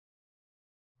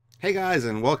Hey guys,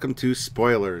 and welcome to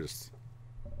Spoilers.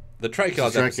 The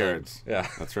Trekyards episode. Trekyards. Yeah,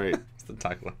 That's right. it's the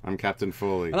tagline. I'm Captain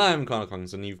Foley. And I'm Connor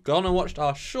Collins, and you've gone and watched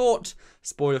our short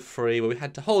spoiler-free, where we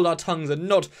had to hold our tongues and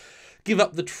not give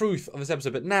up the truth of this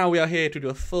episode. But now we are here to do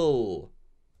a full,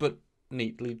 but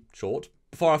neatly short,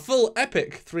 for a full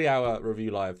epic 3-hour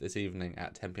review live this evening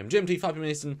at 10 PM GMT, 5 PM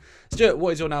Eastern. Stuart,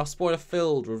 what is your now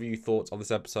spoiler-filled review thoughts on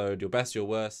this episode? Your best, your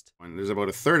worst? And there's about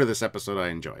a third of this episode I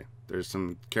enjoy. There's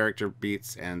some character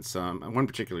beats and one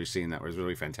particular scene that was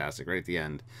really fantastic right at the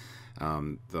end.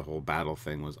 The whole battle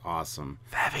thing was awesome.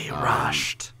 Very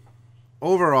rushed.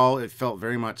 Overall, it felt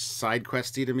very much side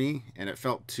questy to me, and it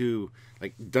felt too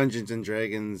like Dungeons and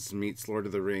Dragons meets Lord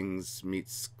of the Rings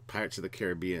meets Pirates of the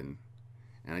Caribbean,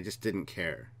 and I just didn't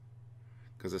care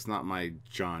because it's not my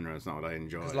genre. It's not what I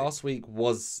enjoy. Because last week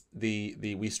was the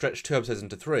we stretched 2 episodes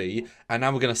into 3, and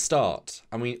now we're going to start.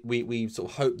 And we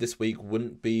sort of hoped this week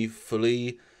wouldn't be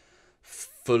fully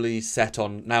set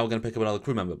on. Now we're going to pick up another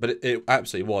crew member, but it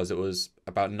absolutely was. It was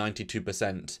about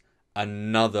 92%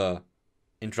 another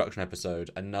introduction episode,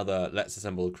 another let's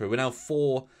assemble the crew. We're now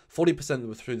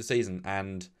 40% through the season,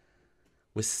 and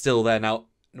we're still there now.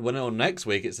 When on next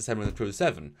week, it's assembling the crew of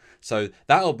 7. So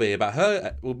that'll be about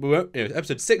her.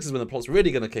 Episode 6 is when the plot's really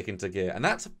going to kick into gear, and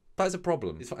that's a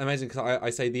problem. It's amazing because I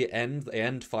say the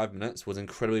end 5 minutes was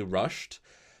incredibly rushed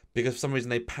because for some reason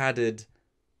they padded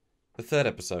the 3rd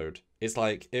episode. It's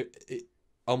like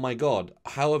oh my god,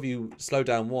 how have you slowed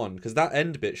down one? Because that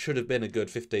end bit should have been a good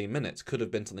 15 minutes. Could have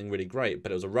been something really great,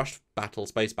 but it was a rushed battle,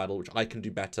 space battle, which I can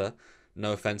do better.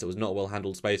 No offense, it was not a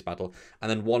well-handled space battle. And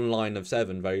then one line of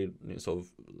 7, very sort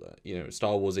of,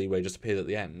 Star Wars-y way, just appeared at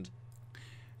the end.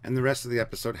 And the rest of the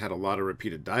episode had a lot of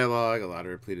repeated dialogue, a lot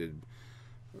of repeated...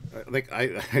 Like,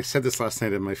 I said this last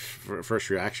night in my first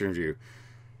reaction review.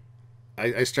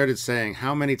 I started saying,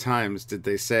 how many times did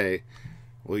they say,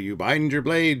 will you bind your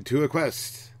blade to a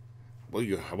quest? What are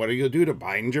you going to do to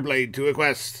bind your blade to a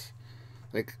quest?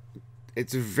 Like,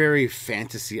 it's very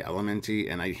fantasy elementy,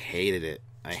 and I hated it.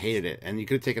 And you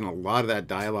could have taken a lot of that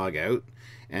dialogue out,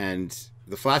 and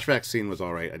the flashback scene was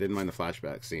all right. I didn't mind the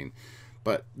flashback scene,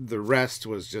 but the rest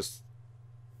was just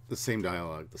the same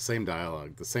dialogue.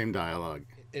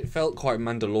 It felt quite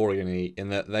Mandalorian-y in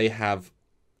that they have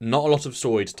not a lot of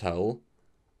story to tell,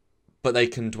 but they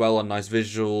can dwell on nice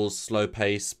visuals, slow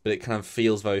pace, but it kind of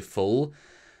feels very full.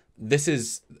 This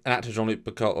is an actor, Jean-Luc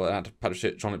Picard, or an actor,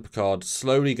 Patrick Jean-Luc Picard,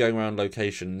 slowly going around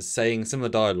locations, saying similar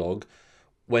dialogue,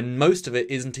 when most of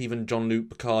it isn't even Jean-Luc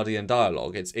Picardian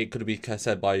dialogue. It could be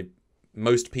said by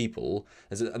most people,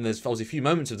 and there's obviously a few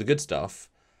moments of the good stuff,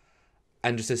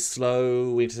 and just this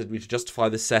slow, we need to justify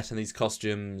the set and these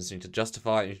costumes, you need to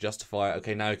justify it,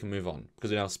 okay, now we can move on,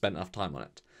 because we now spent enough time on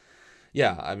it.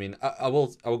 Yeah, I mean, I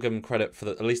will give them credit for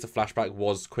that. At least the flashback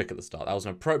was quick at the start. That was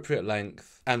an appropriate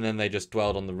length, and then they just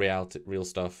dwelled on the real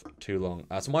stuff too long.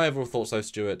 So my overall thoughts, though,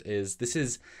 Stuart, is this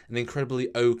is an incredibly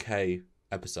okay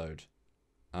episode.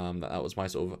 That was my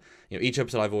sort of, each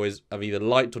episode I've either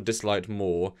liked or disliked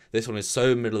more. This one is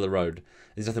so middle of the road.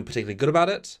 There's nothing particularly good about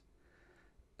it.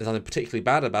 There's nothing particularly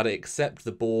bad about it, except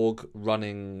the Borg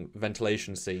running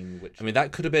ventilation scene. Which, I mean,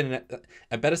 that could have been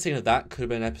a better scene of that. Could have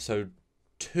been episode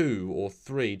 2 or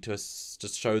 3 to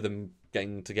just show them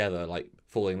getting together, like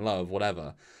falling in love,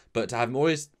 whatever. But to have them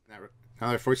always how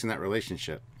they're forcing that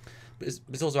relationship. But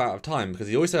it's also out of time, because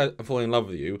he always said, I'm falling in love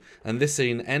with you, and this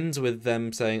scene ends with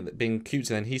them saying, being cute,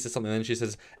 and then he says something, and then she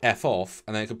says, F off,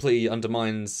 and then it completely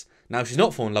undermines, now she's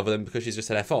not falling in love with him because she's just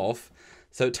said F off,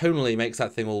 so it tonally makes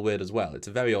that thing all weird as well. It's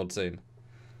a very odd scene.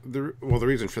 The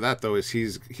reason for that, though, is he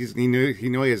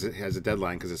has a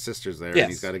deadline because his sister's there, yes,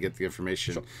 and he's got to get the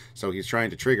information, sure. So he's trying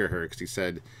to trigger her, because he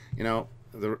said,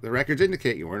 the records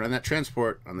indicate you weren't on that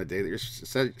transport on the day that you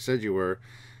said you were,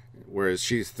 whereas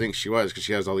she thinks she was, because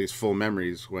she has all these full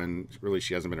memories when really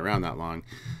she hasn't been around that long.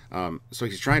 So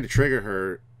he's trying to trigger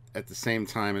her at the same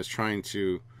time as trying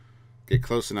to get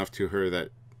close enough to her that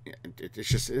it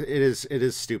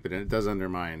is stupid, and it does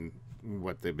undermine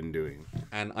what they've been doing.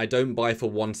 And I don't buy for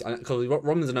once, because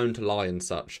Romans are known to lie and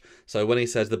such. So when he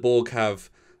says the Borg have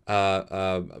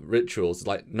rituals, it's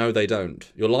like, no, they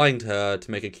don't. You're lying to her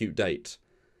to make a cute date.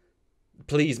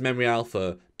 Please, Memory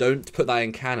Alpha, don't put that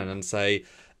in canon and say,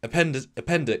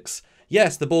 appendix.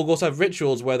 Yes, the Borg also have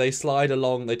rituals where they slide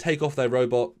along, they take off their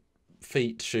robot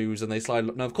feet shoes and they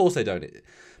slide. No, of course they don't.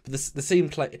 But the scene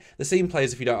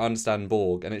plays if you don't understand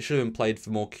Borg, and it should have been played for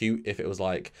more cute if it was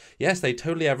like, yes, they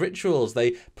totally have rituals.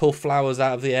 They pull flowers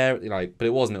out of the air, but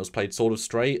it wasn't. It was played sort of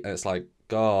straight, and it's like,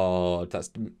 God, that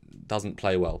doesn't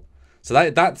play well. So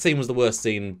that scene was the worst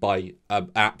scene by an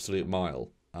absolute mile.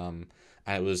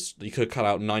 and you could cut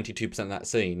out 92% of that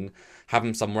scene, have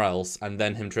him somewhere else, and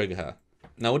then him trigger her.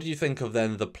 Now, what do you think of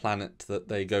then the planet that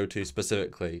they go to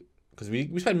specifically? Because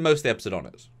we spend most of the episode on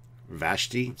it.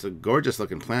 Vashti. It's a gorgeous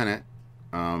looking planet,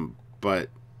 but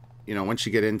once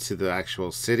you get into the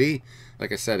actual city,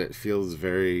 like I said, it feels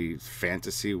very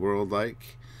fantasy world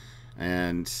like,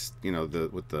 and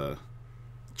with the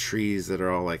trees that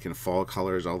are all like in fall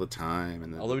colors all the time.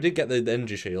 And although we did get the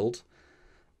energy shield,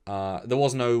 there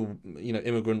was no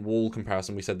immigrant wall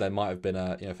comparison. We said there might have been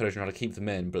a Federation trying to keep them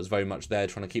in, but it's very much there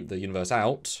trying to keep the universe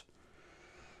out.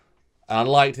 And I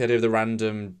like the idea of the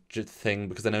random thing,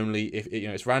 because then only if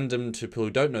it's random to people who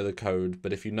don't know the code,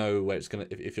 but if you know where it's gonna,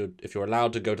 if you're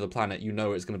allowed to go to the planet, you know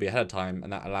where it's gonna be ahead of time,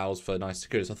 and that allows for nice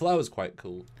security. So I thought that was quite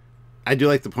cool. I do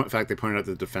like the fact they pointed out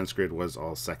that the defense grid was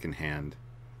all secondhand.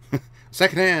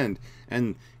 Secondhand,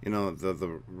 and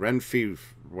the Renfee,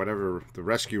 whatever, the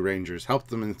rescue rangers helped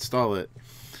them install it.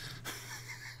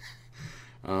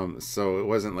 So it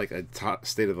wasn't like a top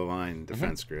state of the line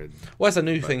defense grid. Well, that's a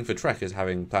new thing for Trek, is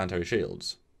having planetary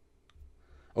shields,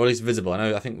 or at least visible.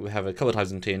 I think we have a couple of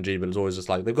times in TNG, but it's always just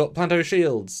like they've got planetary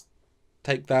shields.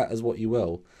 Take that as what you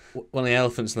will. One of the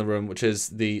elephants in the room, which is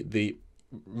the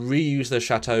reuse the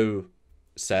chateau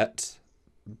set.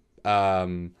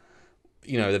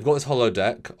 They've got this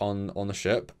holodeck on the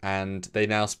ship, and they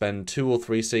now spend 2 or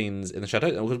 3 scenes in the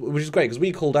chateau, which is great, because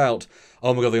we called out,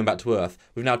 oh my god, they're going back to Earth.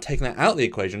 We've now taken that out of the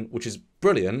equation, which is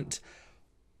brilliant,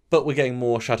 but we're getting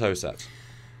more chateau set.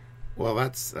 Well,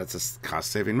 that's a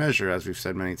cost-saving measure, as we've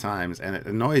said many times, and it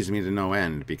annoys me to no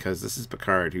end, because this is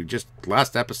Picard, who just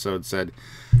last episode said,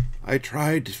 I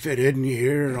tried to fit in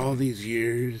here all these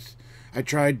years. I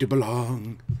tried to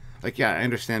belong. Like, yeah, I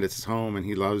understand it's his home, and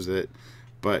he loves it,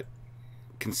 but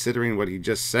considering what he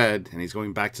just said, and he's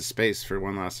going back to space for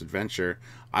one last adventure,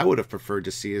 I would have preferred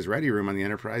to see his ready room on the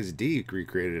Enterprise D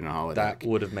recreated in a holodeck. That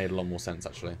would have made a lot more sense,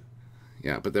 actually.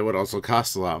 Yeah, but that would also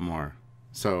cost a lot more.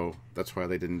 So that's why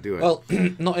they didn't do it. Well,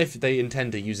 not if they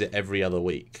intend to use it every other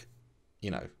week.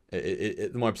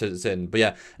 The more episodes it's in. But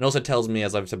yeah, it also tells me,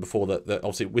 as I've said before, that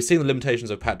obviously we're seeing the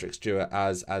limitations of Patrick Stewart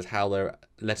as how they're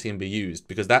letting him be used.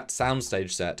 Because that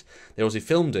soundstage set they obviously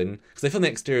filmed in, because they filmed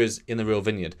the exteriors in the real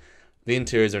vineyard. The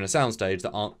interiors are in a soundstage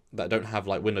that don't have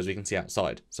like windows we can see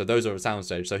outside. So those are a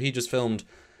soundstage. So he just filmed.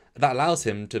 That allows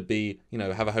him to be,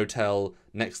 have a hotel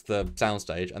next to the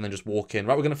soundstage and then just walk in.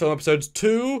 Right, we're going to film episodes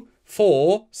 2,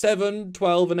 4, 7,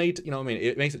 12, and 8. You know what I mean?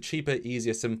 It makes it cheaper,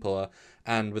 easier, simpler.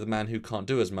 And with a man who can't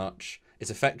do as much, it's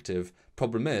effective.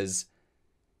 Problem is,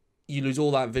 you lose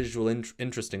all that visual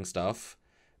interesting stuff.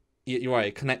 You're right,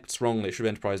 it connects wrongly. It should be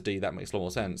Enterprise D. That makes a lot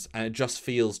more sense. And it just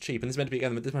feels cheap. And this is meant to be,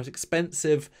 again, the most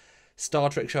expensive Star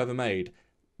Trek show ever made.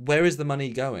 Where is the money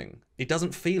going? It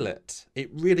doesn't feel it.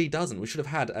 It really doesn't. We should have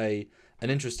had an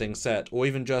interesting set, or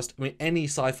even just, any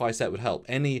sci-fi set would help.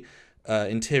 Any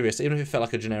interior set, even if it felt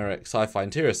like a generic sci-fi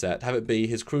interior set, have it be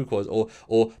his crew quarters,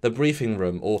 or the briefing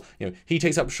room, or he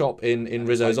takes up shop in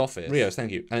Rizzo's office. Rios,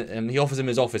 thank you, and he offers him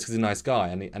his office because he's a nice guy,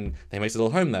 and he makes a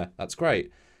little home there. That's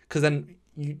great, because then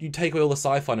you take away all the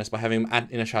sci-fi-ness by having him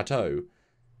in a chateau.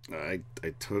 I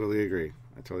totally agree.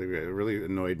 It really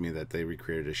annoyed me that they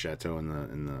recreated a chateau in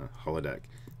the holodeck.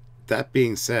 That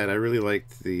being said, I really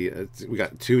liked we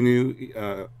got 2 new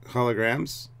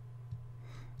holograms.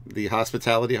 The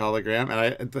hospitality hologram,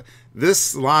 and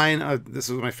this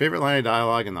was my favorite line of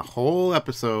dialogue in the whole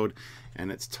episode,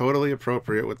 and it's totally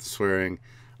appropriate with the swearing.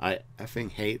 I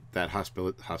effing hate that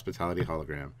hospitality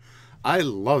hologram. I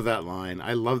love that line.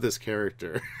 I love this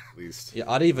character. At least. Yeah,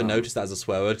 I'd even noticed that as a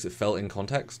swear word because it felt in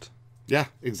context. Yeah,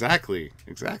 exactly,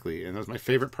 and that was my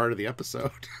favorite part of the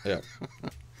episode. Yeah.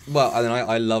 Well, and then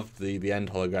I loved the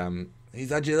end hologram.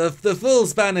 He's actually the full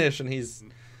Spanish, and he's.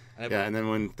 Yeah, and then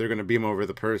when they're going to beam over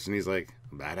the person, he's like,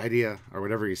 bad idea, or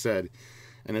whatever he said.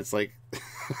 And it's like,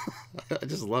 I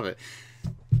just love it.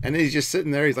 And then he's just sitting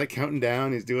there, he's like counting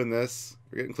down, he's doing this.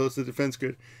 We're getting close to the defense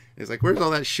grid. He's like, where's all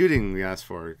that shooting we asked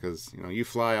for? Because, you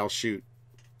fly, I'll shoot.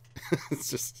 It's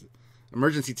just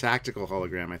emergency tactical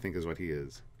hologram, I think is what he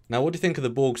is. Now, what do you think of the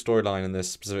Borg storyline in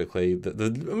this specifically? We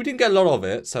didn't get a lot of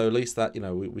it, so at least that,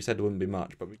 we said it wouldn't be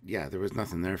much. But yeah, there was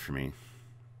nothing there for me.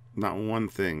 Not one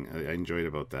thing I enjoyed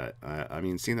about that.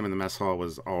 Seeing them in the mess hall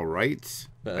was all right.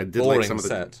 But I did like some of the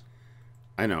set.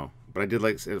 I know, but I did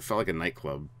like it. Felt like a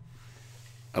nightclub.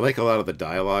 I like a lot of the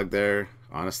dialogue there.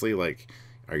 Honestly, like,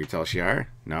 are you Tal Shiar?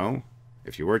 No.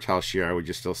 If you were Tal Shiar, would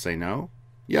you still say no?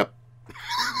 Yep.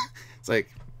 It's like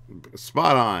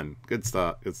spot on. Good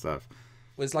stuff. Good stuff.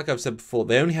 Well, it's like I've said before.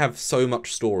 They only have so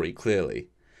much story, clearly,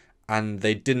 and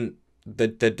they didn't.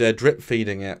 They're drip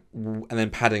feeding it and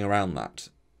then padding around that.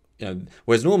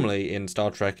 Whereas normally in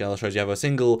Star Trek and other shows, you have a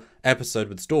single episode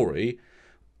with story,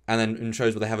 and then in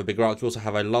shows where they have a bigger arc, you also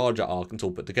have a larger arc and it's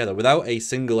all put together. Without a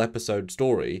single episode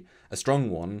story, a strong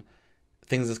one,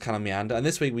 things just kind of meander. And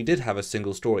this week we did have a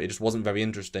single story. It just wasn't very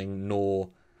interesting, nor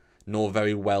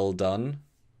very well done.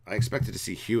 I expected to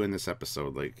see Hugh in this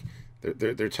episode. Like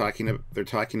they're talking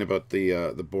about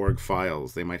the Borg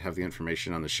files. They might have the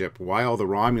information on the ship. Why all the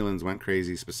Romulans went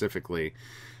crazy specifically?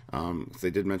 They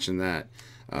did mention that.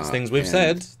 Things we've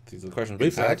said. These are the questions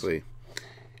we've said. Exactly.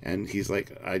 And he's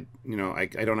like, I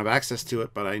don't have access to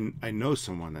it, but I know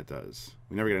someone that does.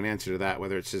 We never get an answer to that,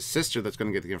 whether it's his sister that's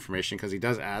going to get the information, because he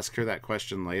does ask her that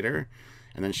question later,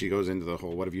 and then she goes into the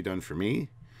whole, what have you done for me?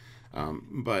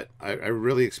 But I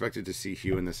really expected to see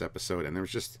Hugh in this episode, and there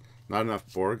was just not enough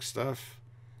Borg stuff.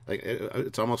 Like,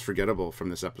 it's almost forgettable from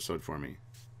this episode for me.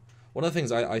 One of the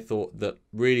things I thought that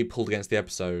really pulled against the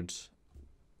episode,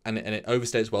 and it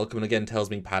overstays welcome, and again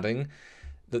tells me padding,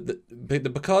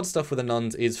 the Picard stuff with the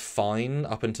nuns is fine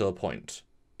up until a point.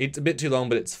 It's a bit too long,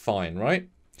 but it's fine, right?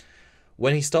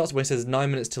 When he says 9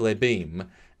 minutes till they beam,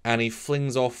 and he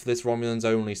flings off this Romulans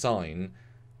only sign,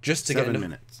 just to 7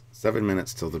 minutes. 7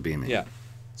 minutes till the beaming. Yeah.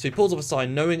 So he pulls off a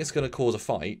sign, knowing it's going to cause a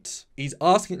fight. He's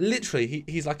asking, literally,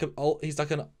 he's like a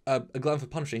glutton for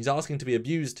punishment. He's asking to be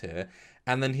abused here,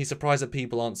 and then he's surprised that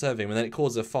people aren't serving him, and then it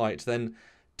causes a fight. To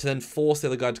then force the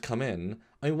other guy to come in.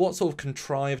 I mean, what sort of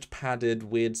contrived, padded,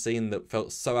 weird scene that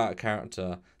felt so out of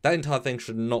character? That entire thing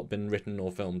should not have been written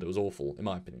or filmed. It was awful, in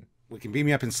my opinion. We can beam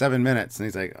me up in 7 minutes. And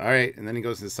he's like, all right. And then he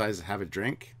goes and decides to have a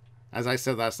drink. As I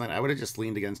said last night, I would have just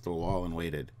leaned against the wall and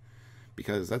waited,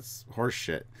 because that's horse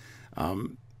shit.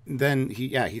 Then he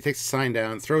takes the sign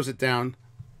down, throws it down,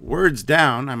 words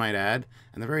down, I might add.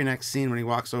 And the very next scene, when he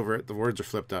walks over it, the words are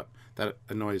flipped up. That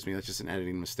annoys me. That's just an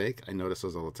editing mistake. I notice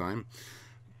those all the time.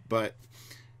 But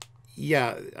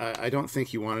yeah, I don't think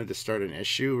he wanted to start an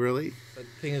issue, really. But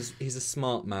the thing is, he's a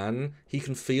smart man. He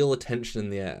can feel the tension in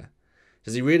the air.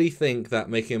 Does he really think that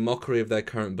making a mockery of their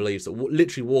current beliefs, that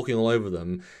literally walking all over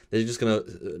them, they're just going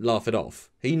to laugh it off?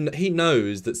 He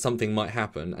knows that something might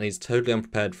happen, and he's totally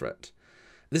unprepared for it.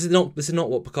 This is not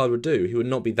what Picard would do. He would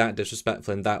not be that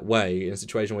disrespectful in that way in a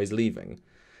situation where he's leaving.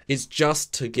 It's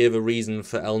just to give a reason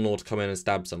for Elnor to come in and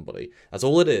stab somebody. That's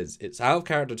all it is. It's out of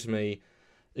character to me.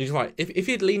 He's right. If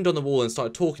he had leaned on the wall and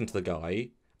started talking to the guy,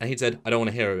 and he'd said, I don't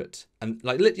want to hear of it, and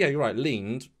yeah, you're right,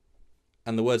 leaned,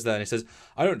 and the word's there, and he says,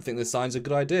 I don't think this sign's a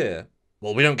good idea.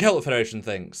 Well, we don't care what the Federation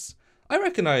thinks. I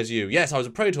recognise you. Yes, I was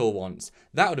a Praetor once.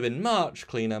 That would have been much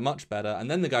cleaner, much better, and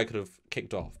then the guy could have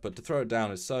kicked off. But to throw it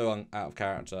down is so out of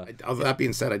character. That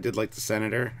being said, I did like the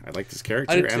senator. I liked his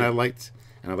character, and I liked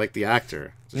the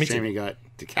actor. It's a shame he got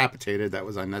decapitated. That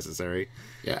was unnecessary.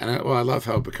 Yeah, and I love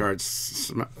how Picard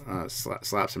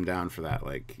slaps him down for that.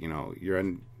 Like,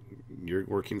 you're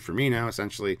working for me now.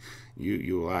 Essentially,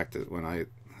 you will act when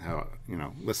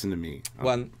listen to me.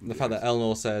 Well, the fact that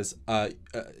Elnor says,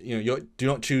 you do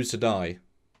not choose to die.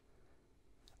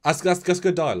 That's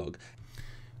good dialogue.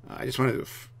 I just wanted to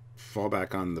fall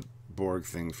back on the Borg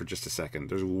thing for just a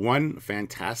second. There's one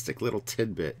fantastic little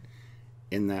tidbit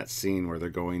in that scene where they're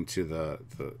going to the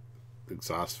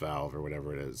exhaust valve or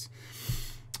whatever it is,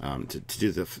 to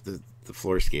do the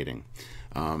floor skating,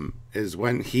 is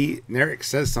when Narek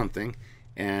says something,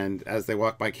 and as they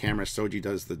walk by camera, Soji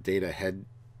does the Data head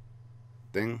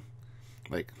thing,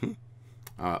 like,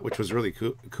 which was really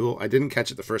cool. I didn't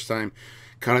catch it the first time,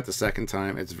 caught it the second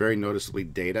time. It's very noticeably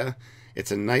Data.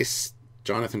 It's a nice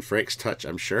Jonathan Frakes touch,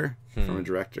 I'm sure, from a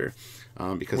director,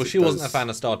 because she wasn't a fan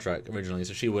of Star Trek originally,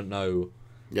 so she wouldn't know.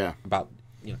 Yeah. About.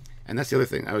 And that's the other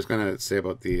thing I was going to say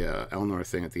about the Elnor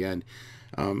thing at the end,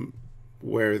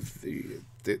 where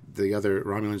the other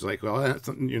Romulans are like, well,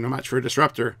 you're no match for a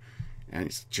disruptor, and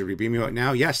he said, should we beam you out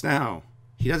now? Yes, now.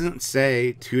 He doesn't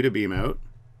say to beam out.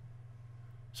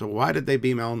 So why did they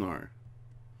beam Elnor?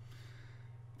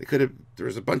 They could have. There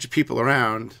was a bunch of people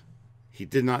around. He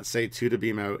did not say to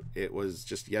beam out. It was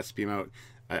just yes, beam out.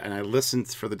 And I listened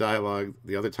for the dialogue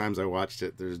the other times I watched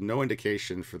it. There's no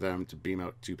indication for them to beam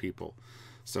out two people.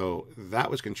 So that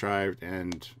was contrived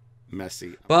and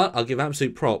messy. But I'll give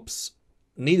absolute props.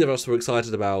 Neither of us were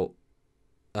excited about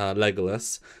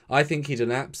Legolas. I think he did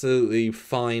an absolutely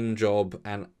fine job,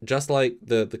 and just like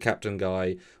the captain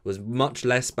guy was much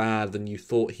less bad than you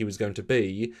thought he was going to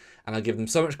be, and I give them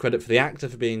so much credit for the actor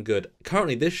for being good.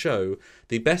 Currently, this show,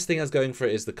 the best thing that's going for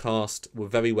it is the cast were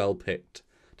very well picked.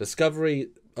 Discovery,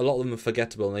 a lot of them are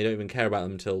forgettable, and they don't even care about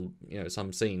them until,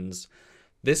 some scenes.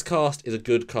 This cast is a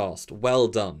good cast. Well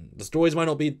done. The stories might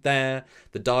not be there,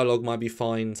 the dialogue might be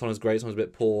fine, someone's great, someone's a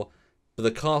bit poor, but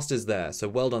the cast is there, so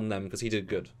well done them, because he did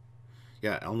good.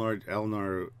 Yeah,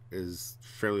 Elnor is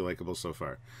fairly likable so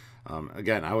far.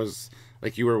 Again, I was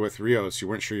like you were with Rios. You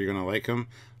weren't sure you're gonna like him.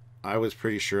 I was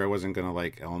pretty sure I wasn't gonna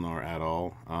like Elnor at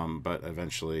all. But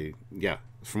eventually, yeah,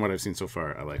 from what I've seen so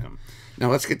far, I like him. Now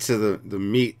let's get to the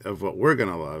meat of what we're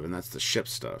gonna love, and that's the ship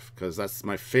stuff, because that's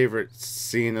my favorite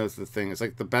scene of the thing. It's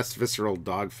like the best visceral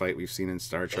dogfight we've seen in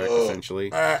Star Trek,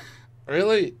 essentially.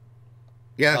 Really?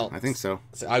 Yeah, I think so.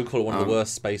 I would call it one of the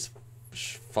worst space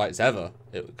fights ever.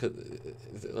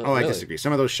 I disagree.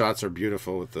 Some of those shots are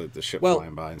beautiful with the ship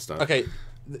flying by and stuff. Okay,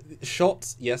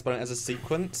 shots, yes, but as a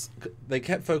sequence, they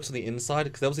kept focusing on the inside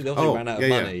because obviously they ran out of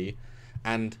money,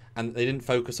 and they didn't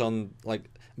focus on like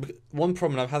one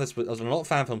problem I've had this with. I was in a lot of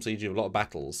fan film CG, a lot of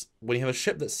battles. When you have a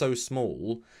ship that's so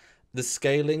small, the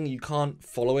scaling you can't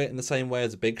follow it in the same way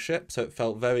as a big ship, so it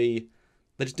felt very.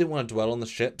 They just didn't want to dwell on the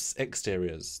ship's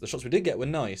exteriors. The shots we did get were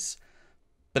nice,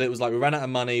 but it was like we ran out of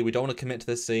money. We don't want to commit to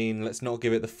this scene. Let's not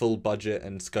give it the full budget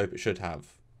and scope it should have,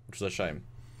 which was a shame.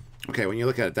 Okay, when you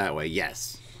look at it that way,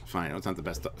 yes, fine. It's not the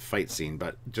best fight scene,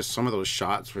 but just some of those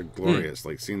shots were glorious.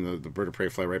 Like seeing the bird of prey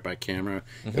fly right by camera,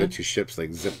 the other two ships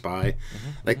like zip by.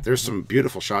 Like there's some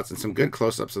beautiful shots and some good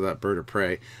close-ups of that bird of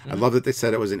prey. I love that they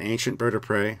said it was an ancient bird of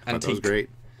prey. I thought that was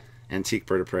great. Antique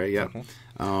bird of prey, yeah.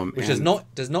 Which does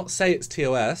not say it's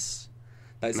TOS.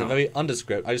 That's a very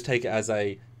underscript. I just take it as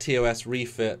a TOS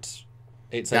refit.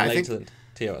 It's a later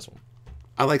TOS one.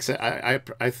 I like I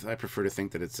prefer to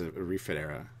think that it's a refit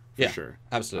era. For sure.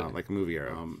 Absolutely. Like a movie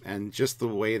era. And just the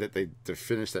way that they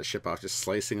finished that ship off, just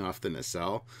slicing off the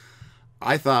nacelle,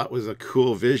 I thought was a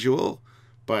cool visual,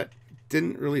 but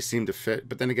didn't really seem to fit.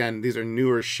 But then again, these are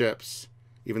newer ships,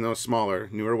 even though smaller,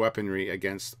 newer weaponry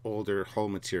against older hull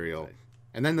material. Right.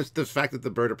 And then the fact that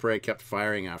the bird of prey kept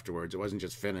firing afterwards, it wasn't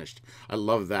just finished. I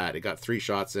love that. It got 3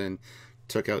 shots in,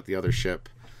 took out the other ship.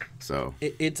 So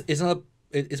it's a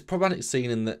problematic scene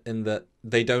in that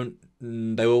they don't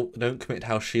commit to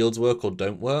how shields work or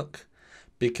don't work,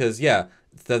 because this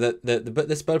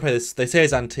bird of prey they say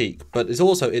is antique, but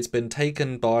it's been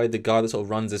taken by the guy that sort of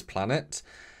runs this planet,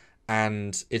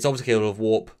 and it's obviously capable of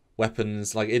warp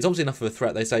weapons. Like it's obviously enough of a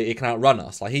threat. They say it can outrun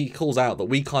us. Like he calls out that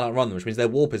we can't outrun them, which means their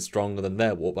warp is stronger than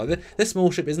their warp. Like this small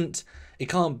ship isn't. It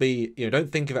can't be.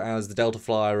 Don't think of it as the Delta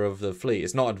Flyer of the fleet.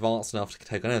 It's not advanced enough to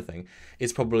take on anything.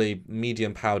 It's probably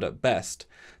medium powered at best.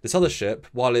 This other ship,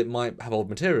 while it might have old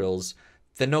materials,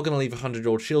 they're not going to leave a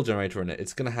 100-year-old shield generator in it.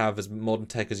 It's going to have as modern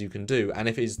tech as you can do. And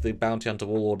if it's the bounty hunter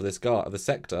warlord of this guard of the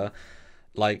sector,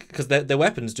 like because their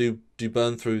weapons do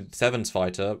burn through Seven's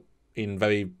fighter in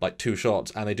very 2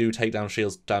 shots, and they do take down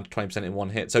shields down to 20% in one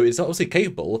hit. So it's obviously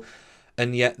capable,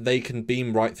 and yet they can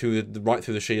beam right through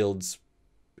the shields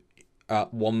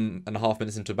 1.5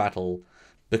 minutes into battle,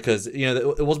 because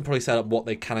it wasn't probably set up what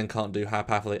they can and can't do, how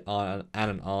powerful they are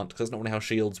and aren't, because that's not really how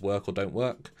shields work or don't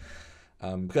work.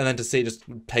 And then to see just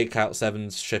take out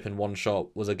Seven's ship in one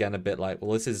shot was again a bit like,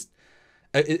 well, this is.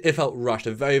 It felt rushed,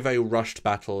 a very, very rushed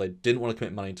battle. They didn't want to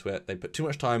commit money to it. They put too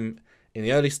much time in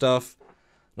the early stuff.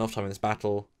 Enough time in this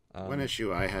battle. One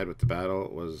issue I had with the battle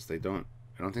was I don't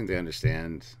think they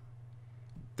understand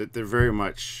that they're very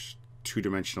much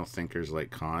 2-dimensional thinkers like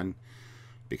Khan,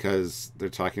 because they're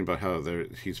talking about how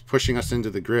he's pushing us into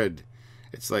the grid.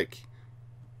 It's like,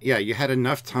 yeah, you had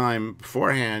enough time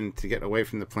beforehand to get away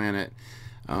from the planet.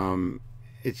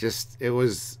 It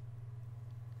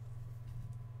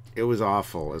was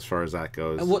awful as far as that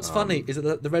goes. And what's funny is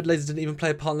that the Red Lasers didn't even play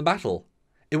a part in the battle.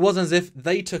 It wasn't as if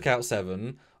they took out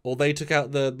Seven or they took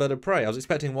out the bird of prey. I was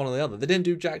expecting one or the other. They didn't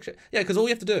do jack shit. Yeah, because all you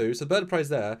have to do, so the bird of prey's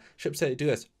there, ship say do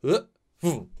this.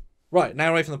 Right,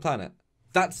 now away from the planet.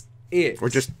 That's it. Or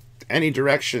just any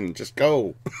direction. Just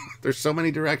go. There's so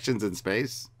many directions in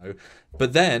space.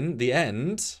 But then, the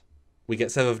end, we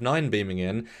get 7 of 9 beaming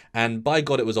in, and by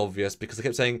God it was obvious, because they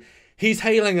kept saying, he's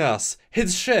hailing us!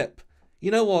 His ship!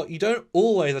 You know what? You don't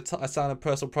always assign a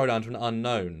personal pronoun to an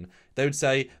unknown. They would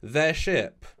say, their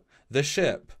ship. The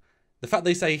ship. The fact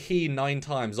they say he 9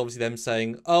 times is obviously them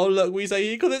saying, oh, look, we say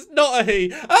he because it's not a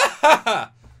he.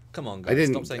 Come on, guys.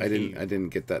 Stop saying he. I didn't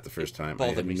get that the first time. I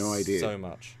had no idea. So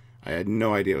much. I had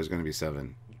no idea it was going to be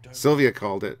 7. Sylvia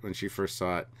called it when she first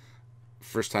saw it.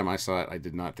 First time I saw it, I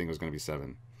did not think it was going to be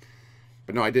 7.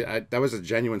 But no, I did. That was a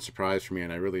genuine surprise for me,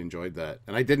 and I really enjoyed that.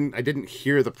 And I didn't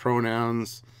hear the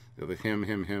pronouns, the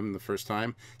him, the first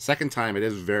time. Second time, it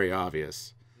is very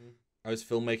obvious. I was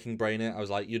filmmaking brain it. I was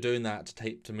like, you're doing that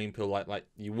to mean people like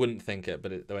you wouldn't think it,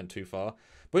 but they went too far.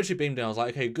 But when she beamed in, I was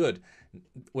like, okay, good.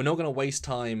 We're not going to waste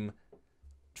time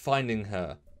finding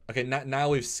her. Okay, now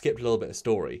we've skipped a little bit of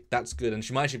story. That's good, and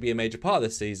she might actually be a major part of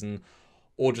this season.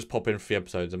 or just pop in for 3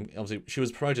 episodes. And obviously, she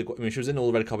was promoted. I mean, she was in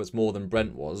all the red carpets more than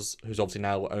Brent was, who's obviously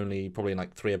now only probably in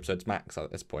like 3 episodes max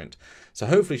at this point. So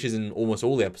hopefully, she's in almost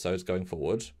all the episodes going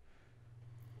forward.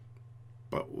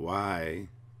 But why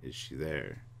is she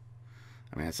there?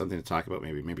 I mean, that's something to talk about.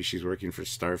 Maybe she's working for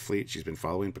Starfleet. She's been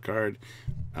following Picard.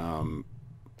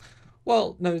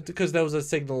 Well, no, because there was a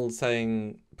signal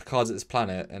saying Picard's at this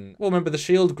planet, and well, remember the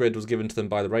shield grid was given to them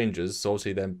by the Rangers, so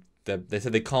obviously they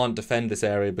said they can't defend this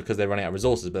area because they're running out of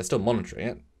resources, but they're still monitoring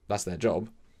it. That's their job.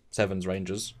 Seven's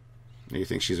Rangers. You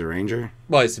think she's a Ranger?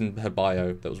 Well, it's in her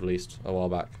bio that was released a while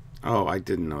back. Oh, I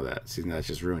didn't know that. See, that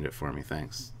just ruined it for me.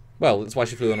 Thanks. Well, that's why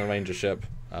she flew on a Ranger ship.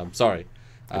 Sorry.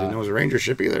 I didn't know it was a Ranger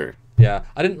ship either. Yeah,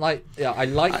 I didn't like. Yeah, I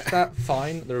liked that.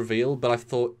 Fine, the reveal, but I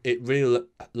thought it really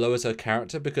lowers her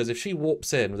character because if she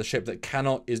warps in with a ship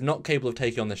that is not capable of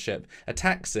taking on the ship,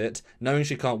 attacks it, knowing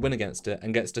she can't win against it,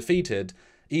 and gets defeated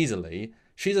easily,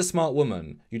 she's a smart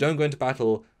woman. You don't go into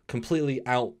battle completely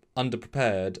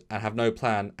underprepared and have no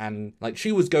plan, and like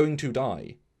she was going to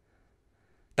die.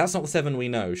 That's not the Seven we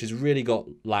know. She's really got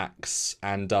lax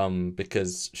and dumb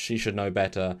because she should know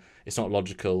better. It's not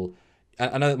logical.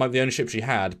 I know that might be the only ship she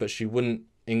had, but she wouldn't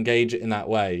engage it in that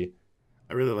way.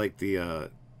 I really like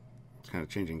the kind of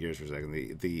changing gears for a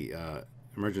second. The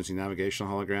emergency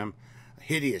navigational hologram, a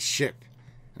hideous ship,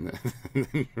 and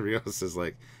then Rios is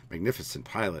like magnificent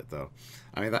pilot though.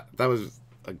 I mean that was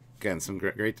again some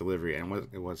great delivery, and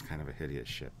it was kind of a hideous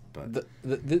ship. But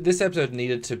this episode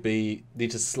needed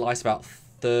to slice about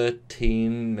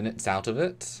 13 minutes out of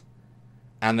it,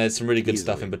 and there's some really good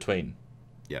stuff in between.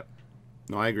 Yep.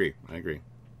 No, I agree.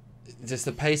 Just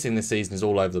the pacing this season is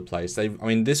all over the place. I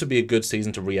mean, this would be a good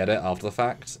season to re-edit after the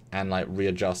fact and like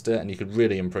readjust it, and you could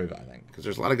really improve it, I think. Because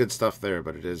there's a lot of good stuff there,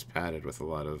 but it is padded with a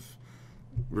lot of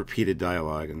repeated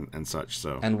dialogue and such.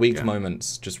 So and weak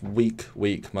moments, just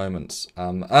weak moments.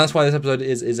 And that's why this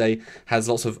episode has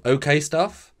lots of okay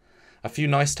stuff, a few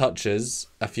nice touches,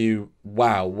 a few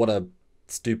wow, what a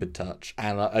stupid touch,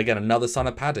 and again another sign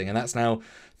of padding, and that's now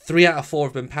 3 out of 4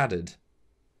 have been padded.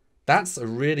 That's a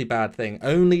really bad thing.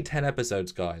 Only 10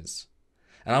 episodes, guys.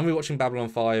 And I'm watching Babylon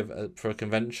 5 for a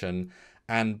convention,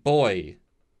 and boy,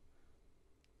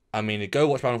 I mean, go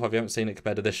watch Babylon 5 if you haven't seen it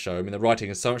compared to this show. I mean, the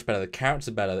writing is so much better. The characters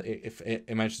are better. If it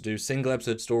managed to do single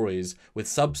episode stories with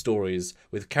sub-stories,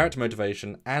 with character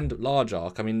motivation and large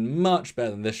arc, I mean, much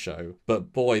better than this show.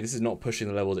 But boy, this is not pushing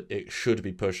the levels it should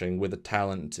be pushing with the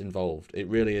talent involved. It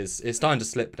really is. It's starting to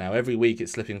slip now. Every week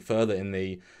it's slipping further in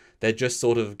the... They're just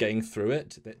sort of getting through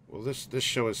it. Well, this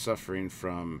show is suffering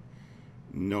from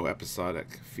no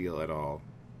episodic feel at all.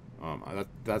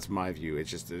 That's my view. It's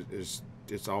just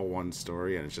it's all one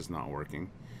story and it's just not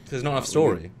working. There's not enough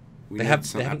story. We need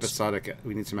some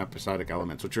episodic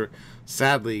elements, which are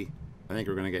sadly I think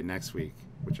we're going to get next week,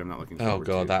 which I'm not looking forward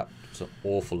to. Oh god, that's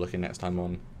awful looking next time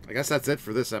on. I guess that's it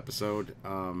for this episode.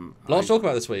 Lots to talk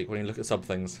about this week when you look at sub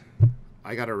things.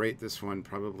 I gotta rate this one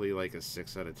probably like a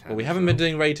 6 out of 10. Well, we haven't been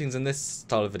doing ratings in this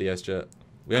style of video, Stuart.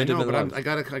 We only did them in the I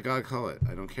gotta call it.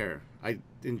 I don't care. I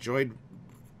enjoyed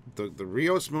the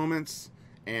Rios moments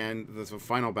and the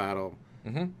final battle.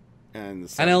 Mm-hmm. And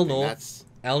Elnor.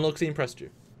 Elnor impressed you.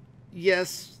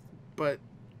 Yes, but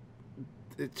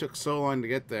it took so long to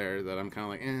get there that I'm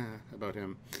kind of like about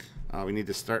him. We need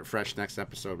to start fresh next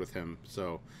episode with him.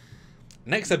 So.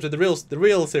 Next episode, the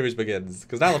real series begins,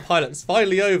 because now the pilot's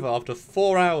finally over after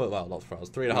 4 hours. Well, not 4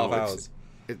 hours, 3.5 hours.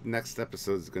 Next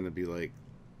episode is going to be like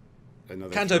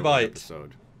another Canto Bite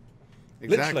episode.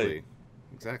 Exactly.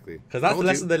 Because that's the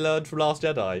lesson they learned from Last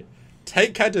Jedi.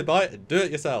 Take Canto Bite and do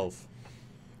it yourself.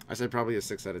 I said probably a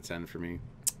 6 out of 10 for me.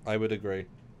 I would agree.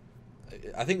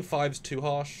 I think 5's too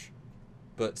harsh,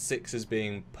 but 6 is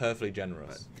being perfectly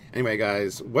generous. Anyway,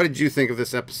 guys, what did you think of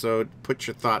this episode? Put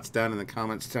your thoughts down in the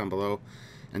comments down below.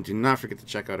 And do not forget to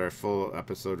check out our full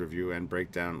episode review and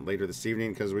breakdown later this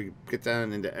evening, because we get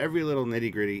down into every little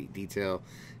nitty-gritty detail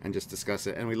and just discuss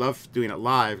it. And we love doing it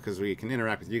live because we can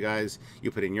interact with you guys.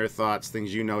 You put in your thoughts,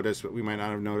 things you notice, what we might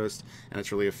not have noticed, and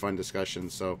it's really a fun discussion.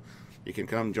 So you can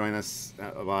come join us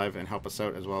live and help us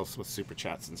out as well with super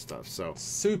chats and stuff. So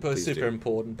super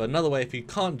important. But another way, if you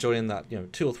can't join in that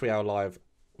 2 or 3 hour live,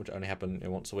 which only happen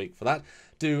once a week for that,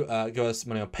 do give us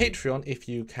money on Patreon if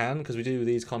you can, because we do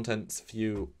these contents for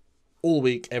you all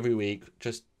week, every week,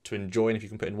 just to enjoy. And if you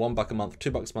can put in $1 a month, $2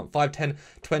 a month, 5, 10,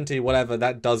 20, whatever,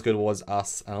 that does good towards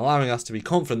us and allowing us to be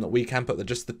confident that we can put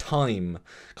just the time,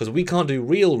 because we can't do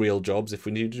real jobs if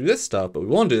we need to do this stuff, but we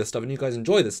want to do this stuff and you guys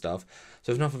enjoy this stuff.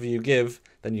 So if enough of you give,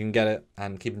 then you can get it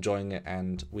and keep enjoying it,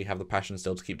 and we have the passion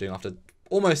still to keep doing after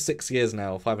almost 6 years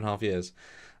now, 5.5 years.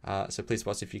 So please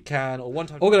support us if you can. Or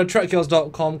go to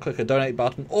trekyards.com, click a donate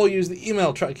button, or use the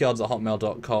email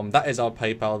trekyards@hotmail.com. That is our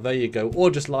PayPal. There you go. Or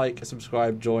just like,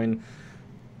 subscribe, join.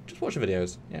 Just watch the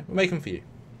videos. Yeah, we'll make them for you.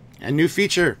 And new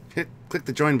feature. Click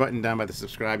the join button down by the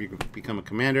subscribe. You can become a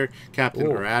commander, captain,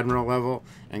 or admiral level,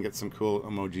 and get some cool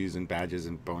emojis and badges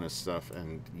and bonus stuff.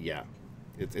 And yeah,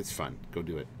 it's fun. Go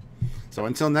do it. So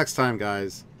until next time,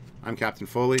 guys, I'm Captain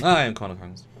Foley. I am Connor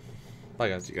Kongs. Bye,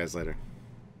 guys. See you guys later.